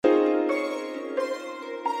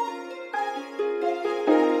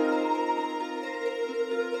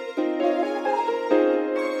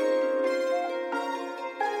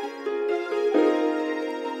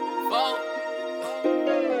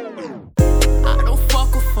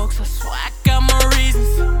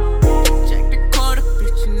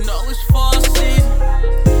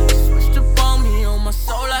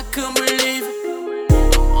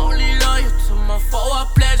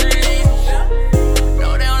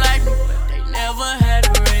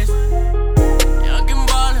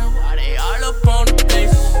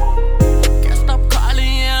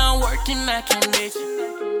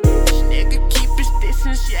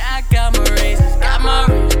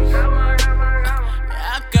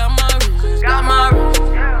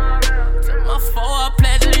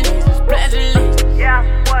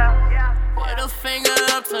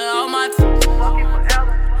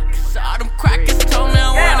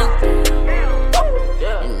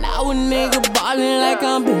a nigga ballin' like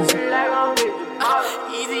I'm busy.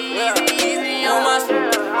 Easy on my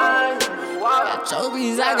street. Got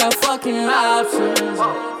trophies, I got fucking options.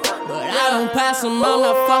 But I don't pass them, I'm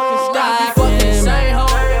not fucking stacking. Same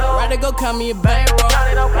hoe, rather go call me a bankroll.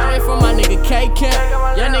 I ain't from my nigga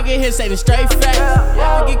K-Camp. Young nigga here say the straight facts.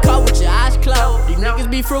 Y'all get caught with your eyes closed. These niggas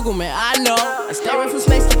be frugal, man, I know. I stay away from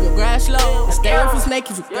snakes, keep your grass low. I stay away from snakes,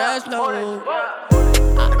 keep your grass low.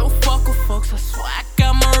 I don't fuck with folks, I swear I